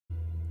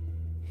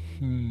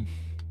Hmm.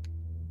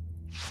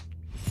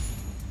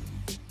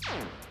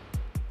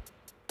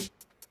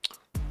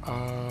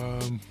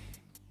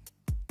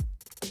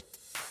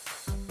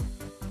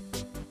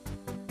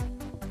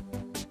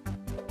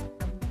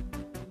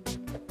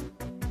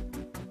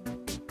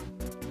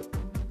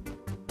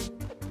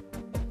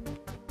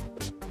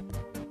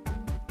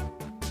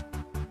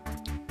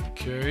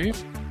 Okay.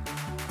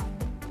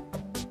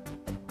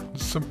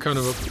 Some kind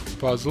of a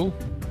puzzle.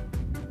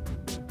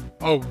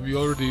 Oh, we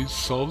already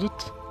solved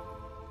it?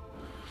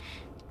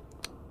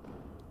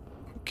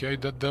 Okay,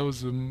 that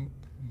was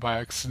by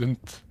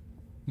accident,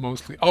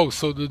 mostly. Oh,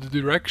 so the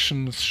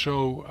directions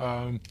show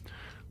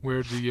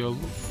where the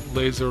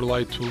laser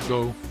light will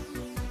go.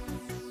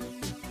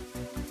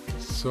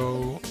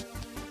 So...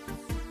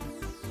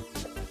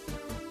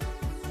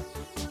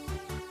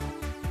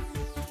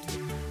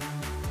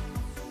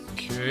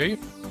 Okay.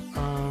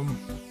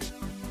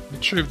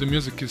 Not sure if the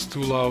music is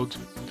too loud.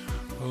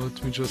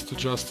 Let me just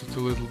adjust it a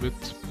little bit.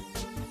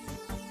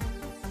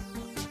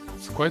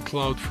 It's quite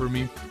loud for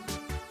me.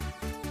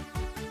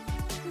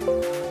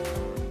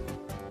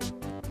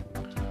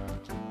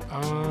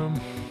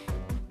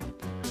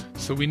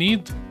 So we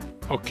need...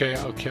 Okay,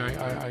 I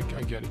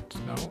get it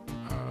now.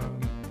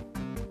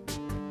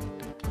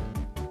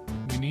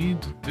 We need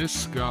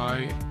this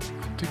guy.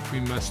 I think we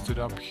messed it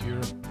up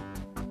here.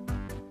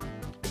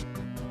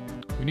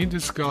 We need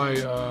this guy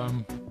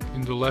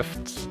in the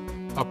left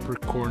upper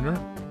corner.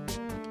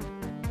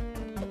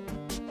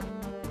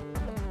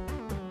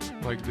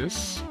 Like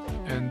this.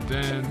 And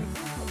then...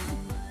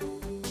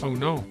 Oh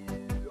no.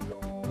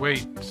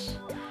 Wait.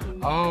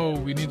 Oh,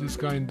 we need this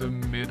guy in the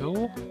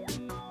middle?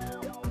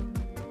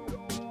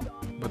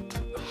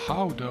 But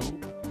how though?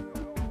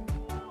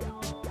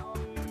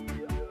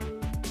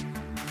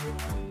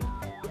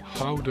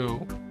 How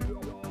though?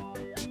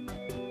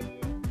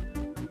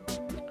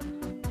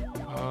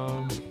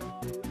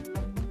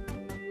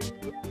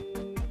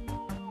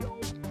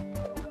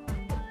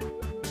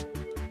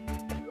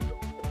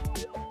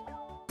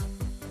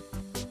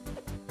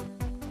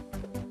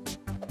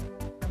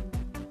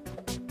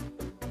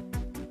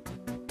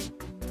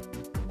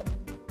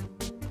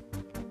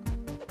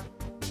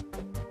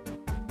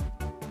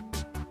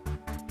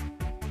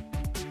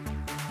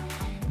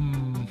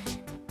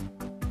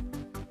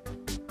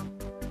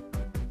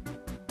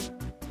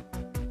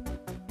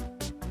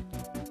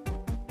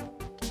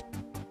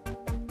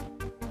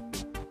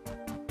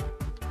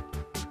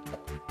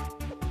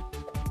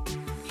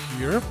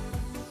 Here,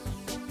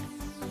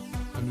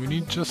 and we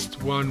need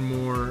just one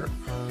more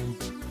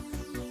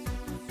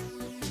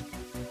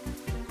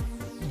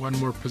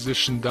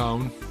position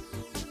down.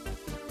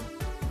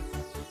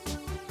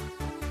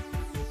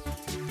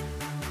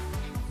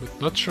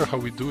 But not sure how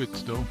we do it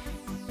though.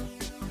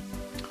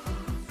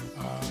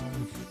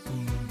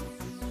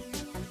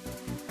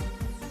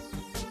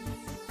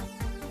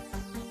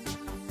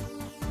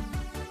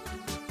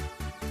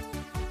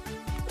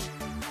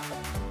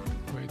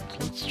 Wait,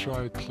 let's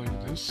try it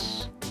like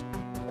this.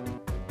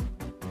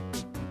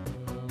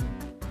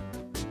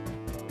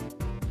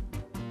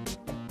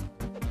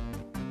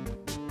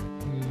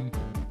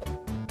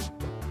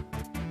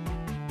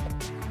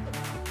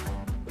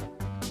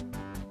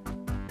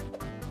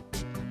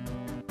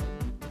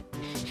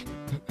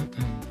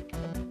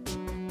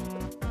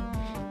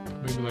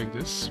 Maybe like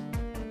this.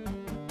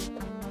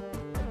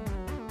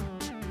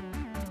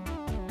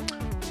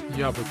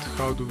 Yeah, but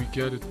how do we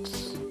get it?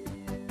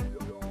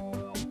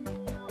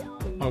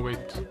 Oh wait,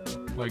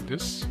 like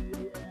this.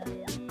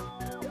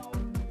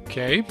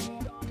 Okay,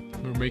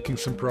 we're making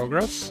some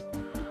progress.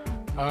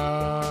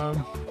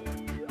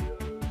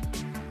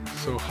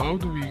 So how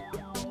do we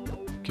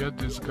get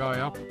this guy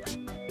up?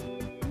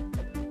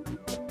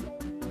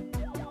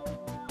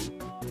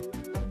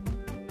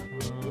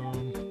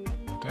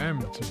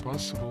 Damn, it's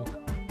impossible.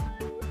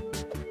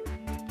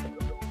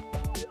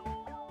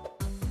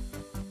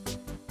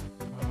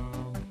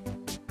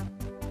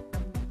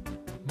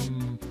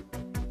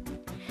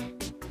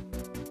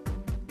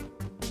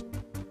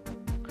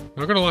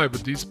 Not gonna lie,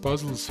 but these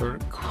puzzles are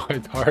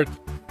quite hard.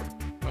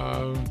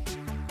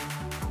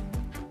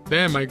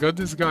 Damn, I got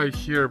this guy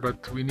here,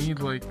 but we need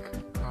like...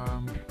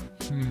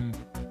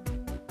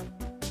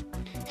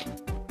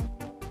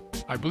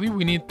 I believe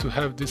we need to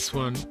have this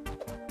one...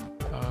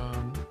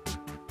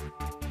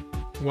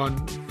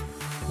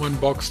 one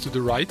box to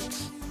the right,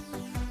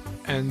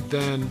 and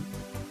then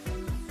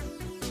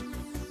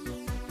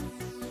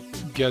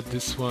get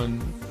this one,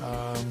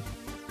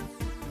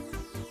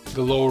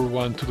 the lower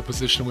one, to the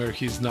position where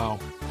he's now.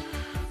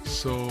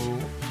 So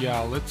yeah,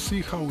 let's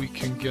see how we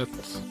can get...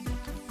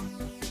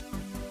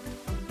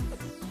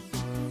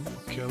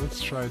 okay,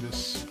 let's try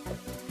this.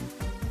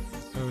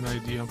 I have an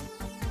idea.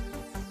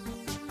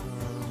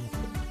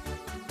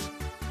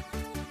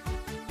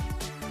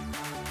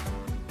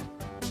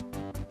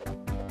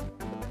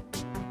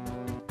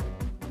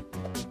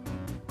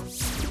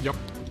 Yep,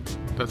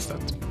 that's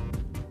that.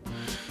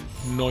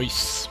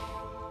 Nice.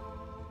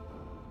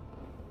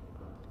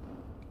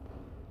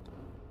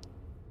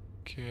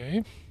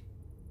 Okay.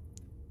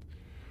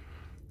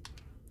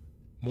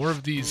 More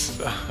of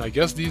these. I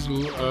guess these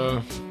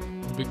will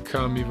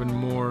become even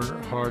more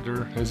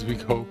harder as we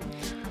go.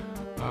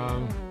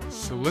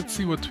 So let's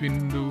see what we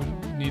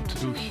need to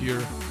do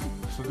here.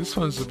 So this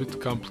one's a bit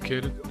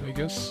complicated, I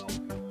guess.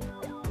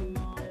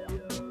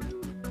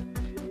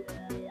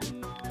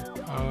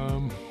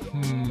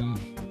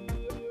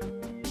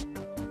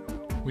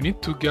 We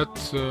need to get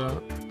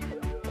to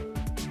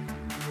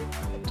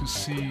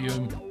see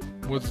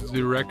what's the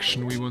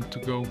direction we want to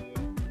go.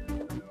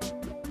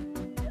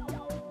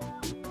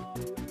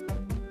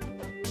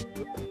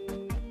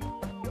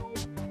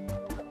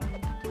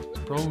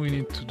 So probably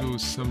need to do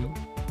some.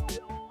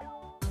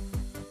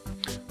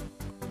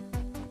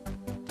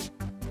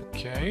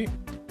 Okay.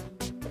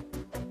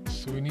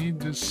 So we need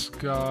this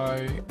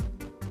guy.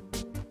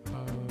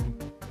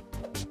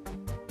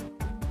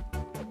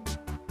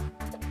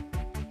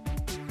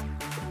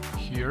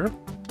 Here,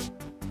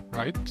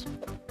 right?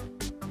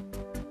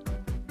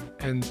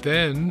 And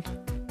then,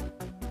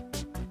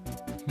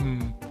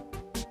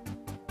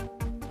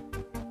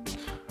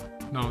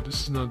 no,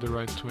 this is not the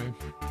right way.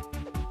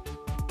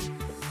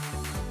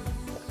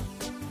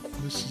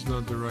 This is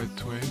not the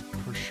right way,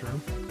 for sure.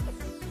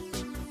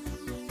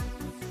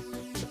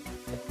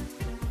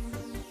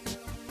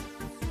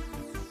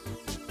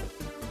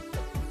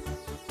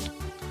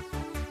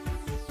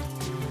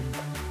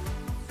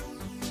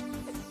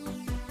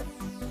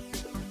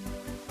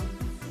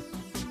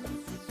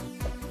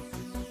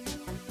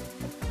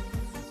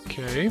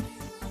 Okay.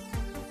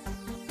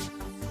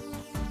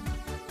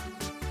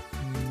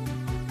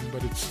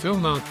 But it's still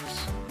not...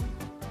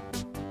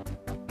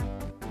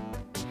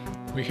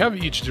 We have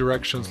each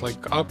directions,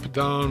 like up,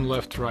 down,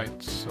 left,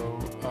 right, so...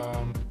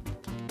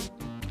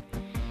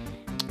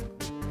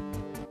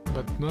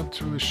 but not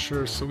really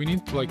sure, so we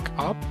need like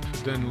up,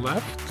 then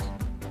left,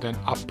 then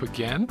up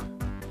again.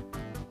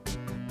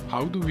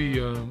 How do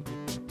we...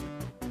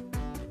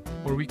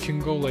 Or we can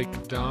go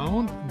like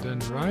down, then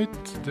right,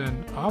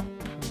 then up,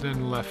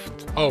 then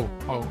left. Oh,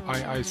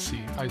 I see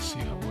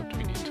what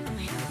we need to do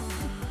here.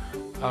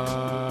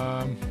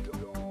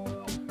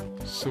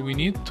 So we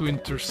need to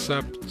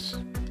intercept.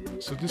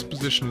 So this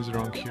position is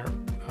wrong here.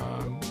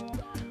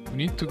 We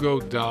need to go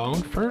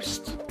down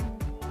first,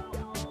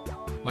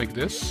 like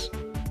this,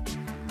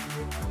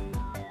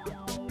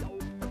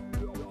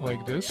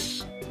 like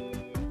this.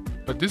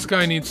 But this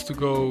guy needs to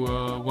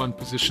go one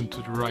position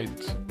to the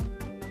right.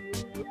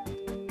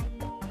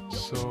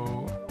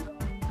 So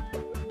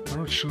I'm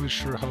not really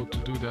sure how to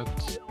do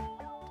that.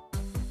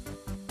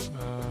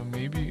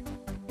 Maybe.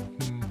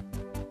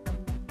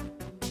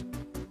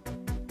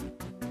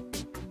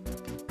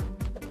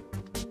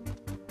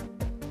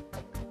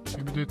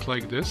 Maybe do it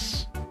like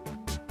this.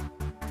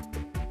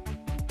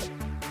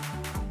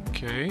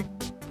 Okay.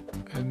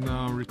 And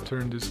now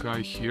return this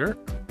guy here.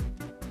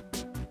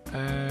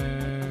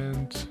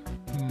 And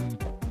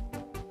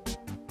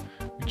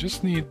we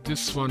just need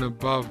this one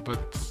above,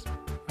 but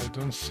I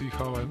don't see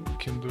how I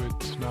can do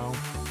it now.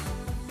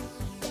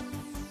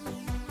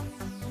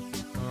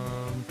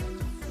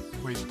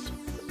 Wait.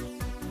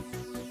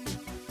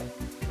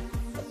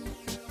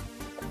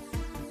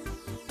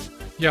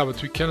 Yeah,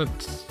 but we cannot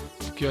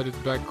get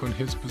it back on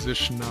his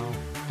position now.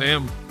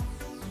 Damn.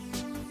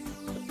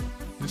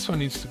 This one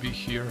needs to be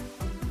here.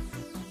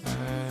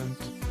 And...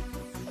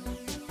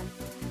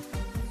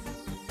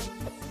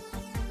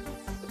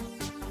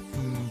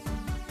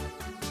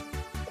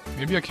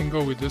 maybe I can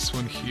go with this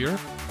one here.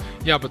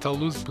 Yeah, but I'll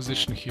lose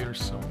position here,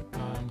 so...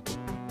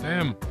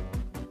 damn.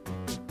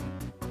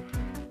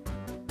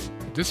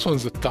 This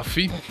one's a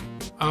toughie.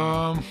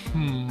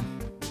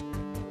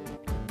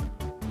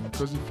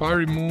 Because if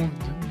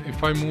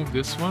I move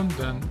this one,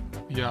 then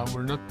yeah,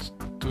 we're not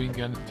doing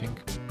anything.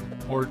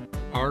 Or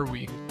are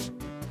we?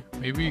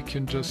 Maybe we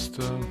can just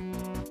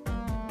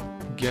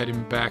get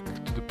him back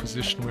to the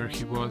position where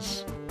he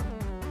was.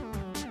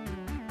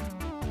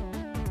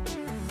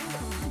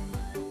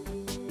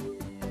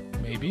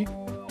 Maybe?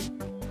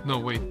 No,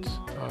 wait.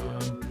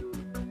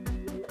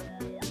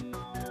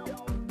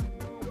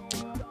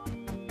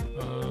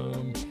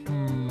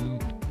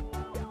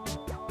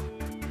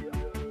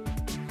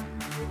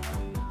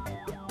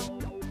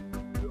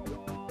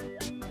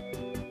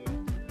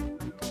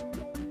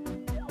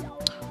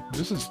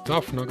 This is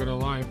tough, not gonna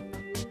lie.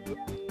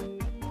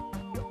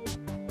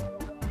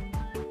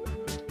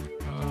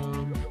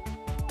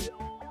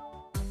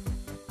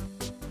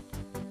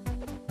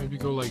 Maybe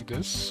go like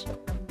this.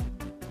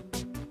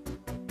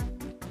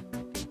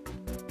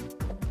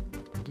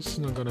 This is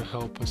not gonna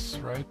help us,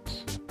 right?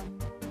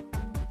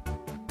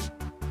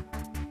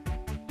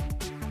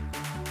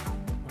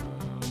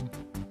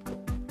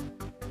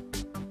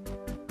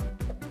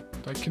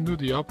 I can do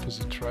the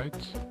opposite,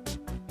 right?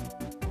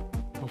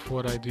 Of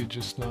what I did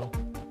just now.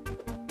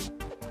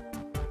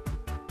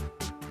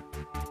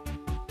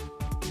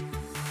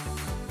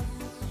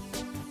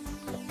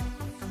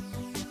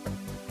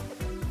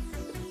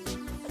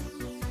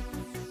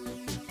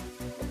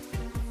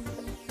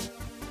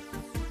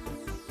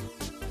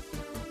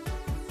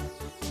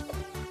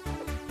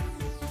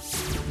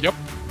 Yep.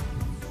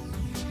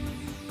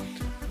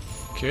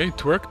 Okay,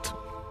 it worked.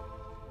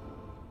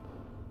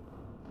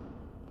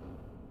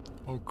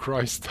 Oh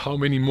Christ, how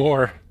many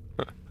more?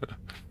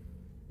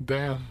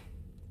 Damn.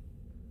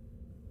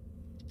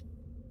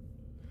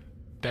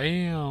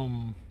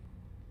 Damn.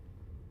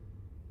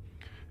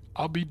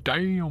 I'll be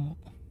damn.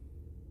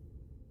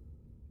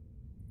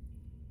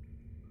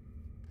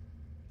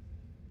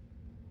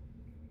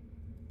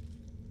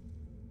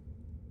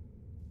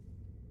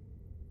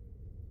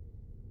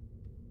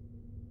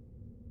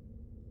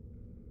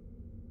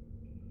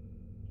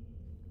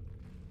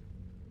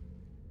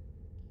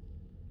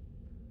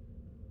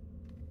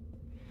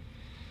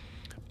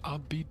 I'll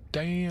be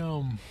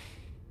damn.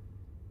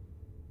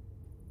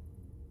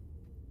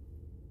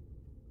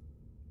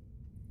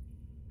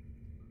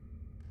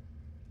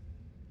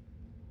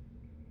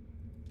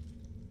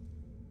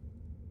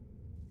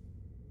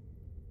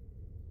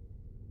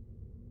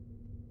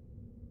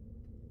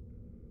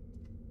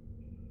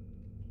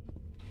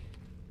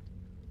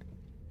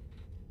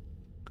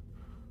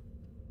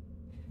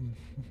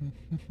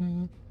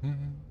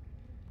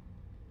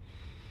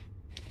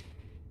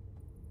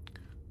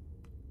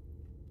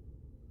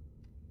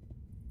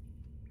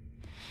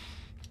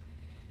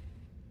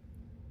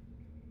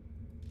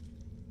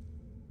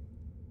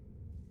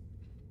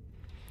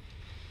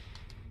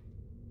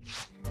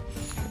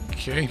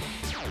 Okay,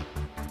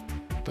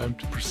 time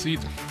to proceed.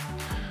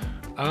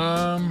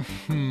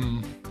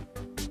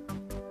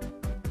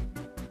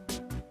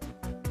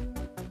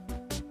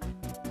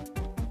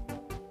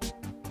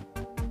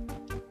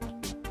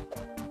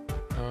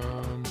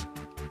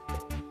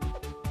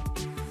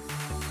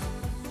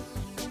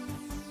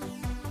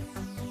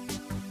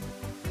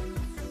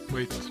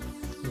 Wait,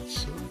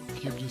 let's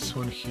keep this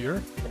one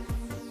here.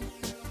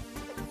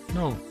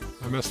 No,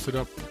 I messed it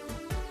up.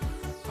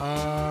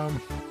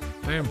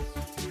 Damn.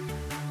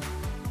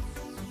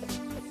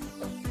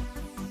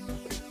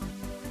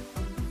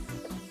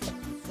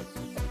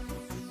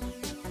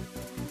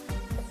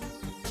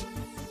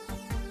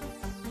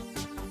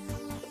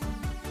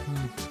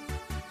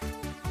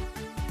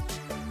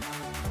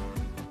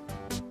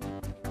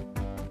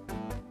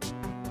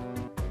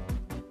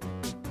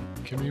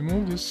 Can we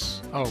move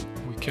this? Oh,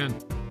 we can.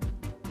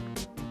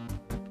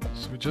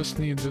 So we just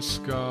need this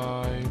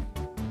guy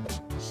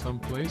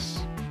someplace.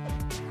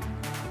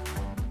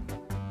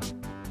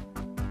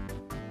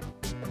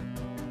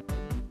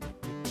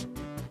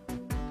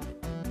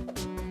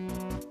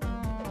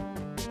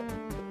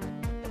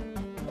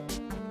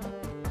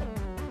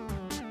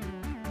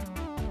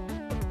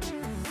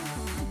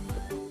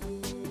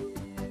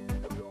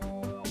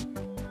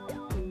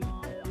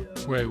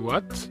 Wait,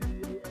 what?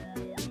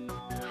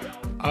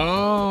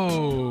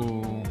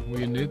 Oh,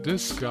 we need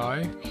this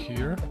guy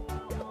here.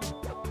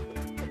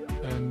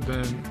 And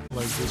then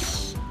like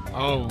this.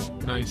 Oh,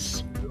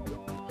 nice.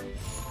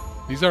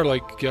 These are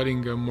like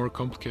getting more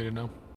complicated now.